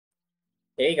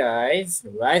Hey guys,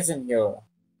 Ryzen here.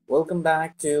 Welcome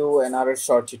back to another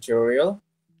short tutorial.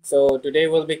 So today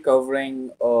we'll be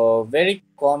covering a very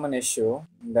common issue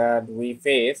that we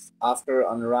face after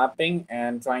unwrapping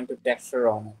and trying to texture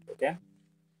on it, okay?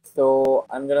 So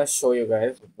I'm gonna show you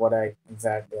guys what I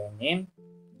exactly mean.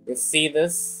 You see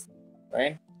this,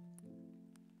 right?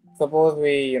 Suppose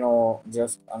we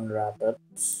just unwrap it.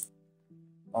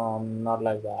 Not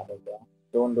like that, okay?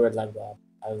 Don't do it like that.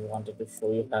 I wanted to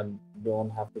show you that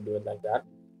don't have to do it like that.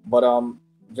 But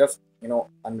just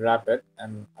unwrap it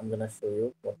and I'm gonna show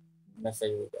you what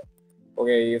message we get.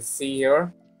 Okay, you see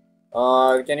here.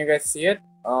 Can you guys see it?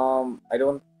 I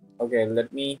don't. Okay,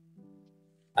 let me.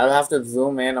 I'll have to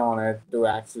zoom in on it to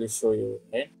actually show you.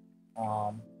 Okay.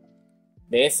 Um,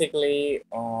 basically,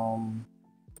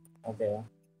 okay.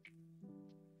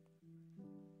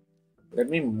 Let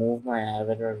me move my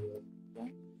avatar here.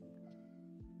 Okay.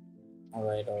 All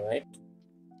right, all right.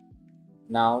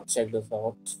 Now check this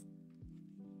out.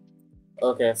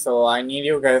 Okay, so I need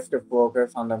you guys to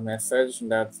focus on the message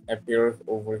that appears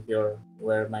over here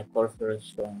where my cursor is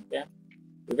showing. Okay,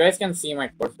 you guys can see my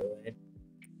cursor, right?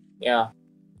 Yeah,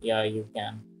 yeah, you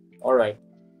can. All right.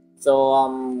 So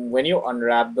when you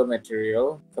unwrap the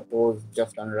material, suppose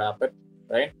just unwrap it,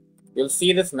 right? You'll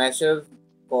see this message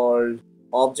called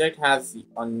object has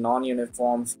a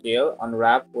non-uniform scale.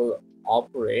 Unwrap will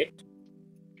operate.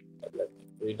 Let me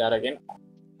read that again.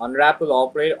 Unwrap will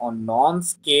operate on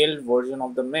non-scaled version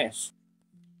of the mesh.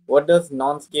 What does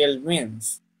non-scaled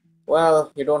means?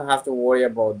 Well, you don't have to worry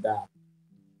about that.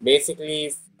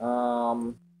 Basically,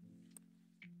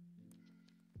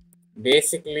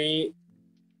 basically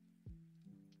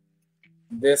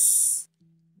this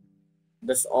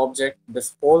this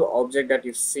whole object that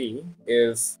you see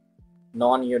is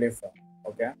non-uniform.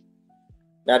 Okay,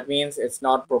 that means it's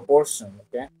not proportional.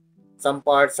 Okay, some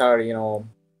parts are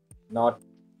not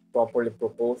properly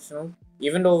proportional.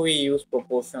 Even though we use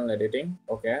proportional editing,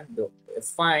 okay,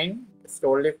 it's fine. It's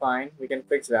totally fine. We can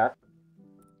fix that.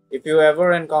 If you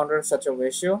ever encounter such a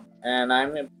issue, and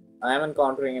I'm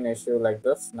encountering an issue like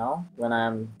this now when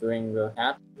I'm doing the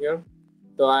hat here,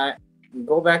 so I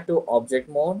go back to object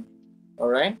mode, all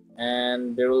right,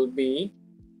 and there will be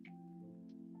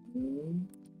mm,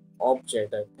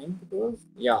 object, I think it was,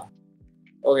 yeah,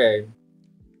 okay,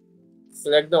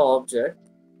 select the object.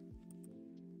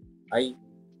 I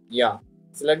Yeah,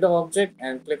 select the object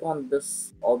and click on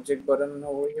this object button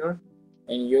over here,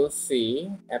 and you'll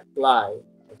see apply.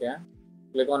 Okay,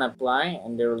 click on apply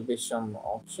and there will be some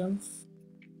options.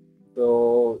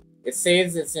 So it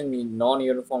says it's in the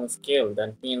non-uniform scale.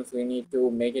 That means we need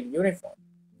to make it uniform.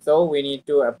 So we need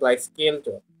to apply scale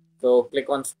to it. So click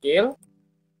on scale.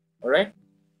 All right.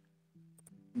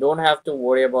 Don't have to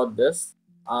worry about this.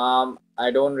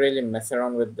 I don't really mess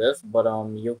around with this, but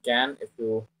you can if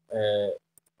you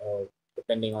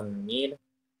depending on need.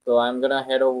 So I'm gonna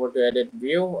head over to edit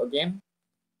view again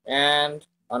and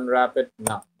unwrap it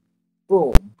now.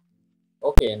 Boom.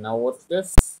 Okay. Now what's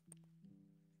this?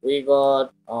 We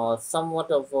got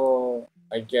somewhat of a,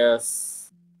 I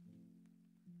guess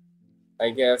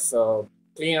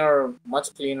cleaner,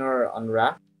 much cleaner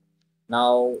unwrap.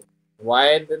 Now,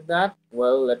 why I did that?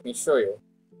 Well, let me show you.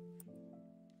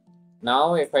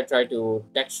 Now, if I try to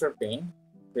texture paint,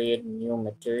 create new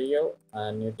material,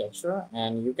 new texture,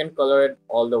 and you can color it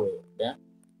all the way. Okay.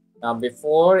 Now,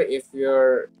 before, if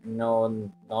you're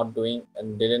not doing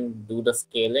and didn't do the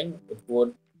scaling, it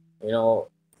would you know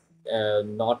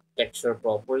not texture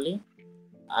properly.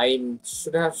 I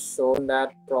should have shown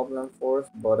that problem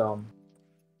first, but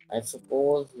I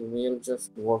suppose we'll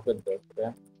just work with this.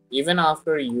 Okay. Even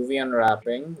after UV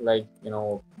unwrapping, like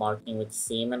marking with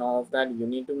seam and all of that, you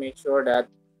need to make sure that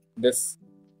this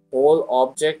whole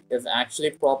object is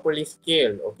actually properly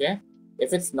scaled. Okay.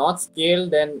 If it's not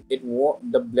scaled, then it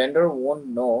won't. The blender won't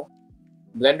know.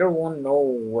 Blender won't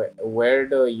know where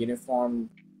the uniform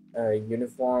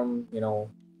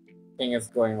thing is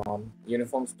going on.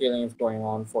 Uniform scaling is going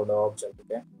on for the object.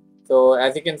 Okay. So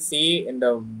as you can see in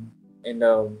the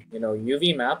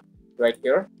UV map right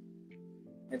here,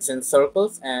 it's in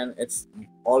circles and it's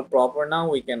all proper now.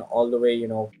 We can all the way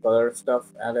color stuff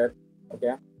at it.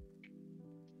 Okay.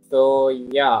 So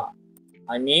yeah,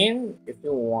 I mean, if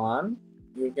you want,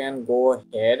 you can go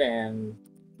ahead and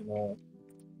you know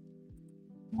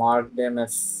mark them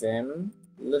as sim.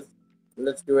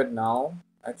 Let's do it now.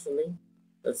 Actually,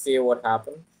 let's see what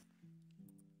happens.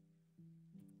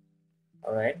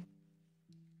 All right.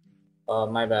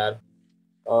 My bad.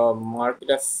 Mark it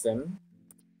as sim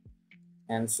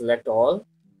and select all,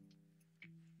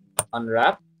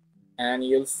 unwrap, and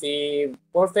you'll see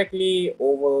perfectly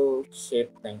oval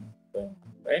shaped thing going on,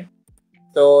 right?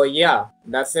 So yeah,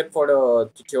 that's it for the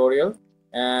tutorial,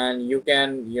 and you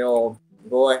can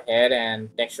go ahead and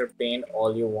texture paint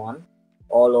all you want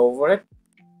all over it.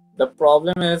 The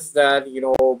problem is that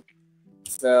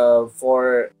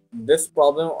for this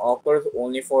problem occurs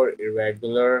only for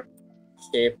irregular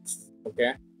shapes,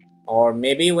 okay? Or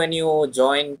maybe when you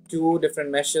join two different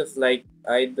meshes like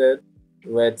I did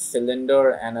with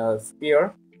cylinder and a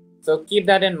sphere. So keep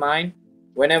that in mind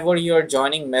whenever you're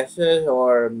joining meshes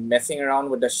or messing around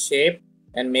with the shape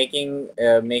and making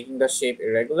the shape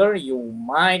irregular. You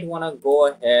might want to go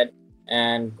ahead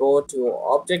and go to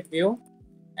object view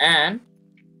and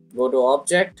go to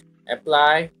object,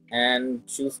 apply, and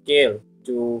choose scale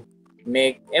to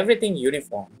make everything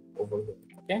uniform over here.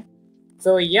 Okay,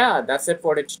 so yeah, that's it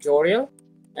for the tutorial,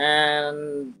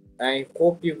 and I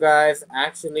hope you guys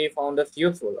actually found this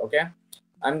useful. Okay,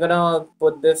 I'm gonna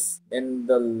put this in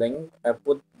the link.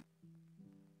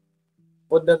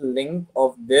 Put the link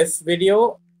of this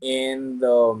video in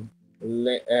the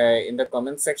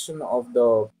comment section of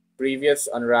the previous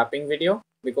unwrapping video,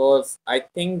 because I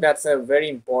think that's a very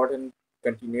important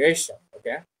continuation.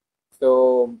 Okay,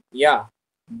 so yeah,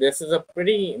 this is a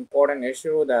pretty important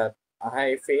issue that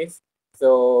I face.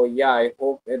 So yeah, I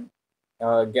hope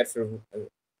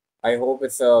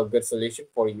it's a good solution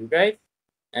for you guys.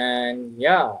 And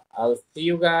yeah, I'll see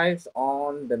you guys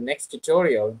on the next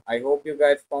tutorial. I hope you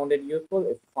guys found it useful.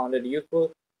 If you found it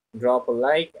useful, drop a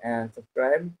like and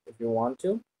subscribe if you want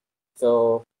to.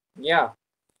 So yeah,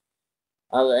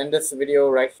 I'll end this video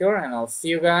right here, and I'll see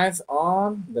you guys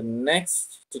on the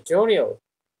next tutorial.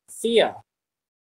 See ya.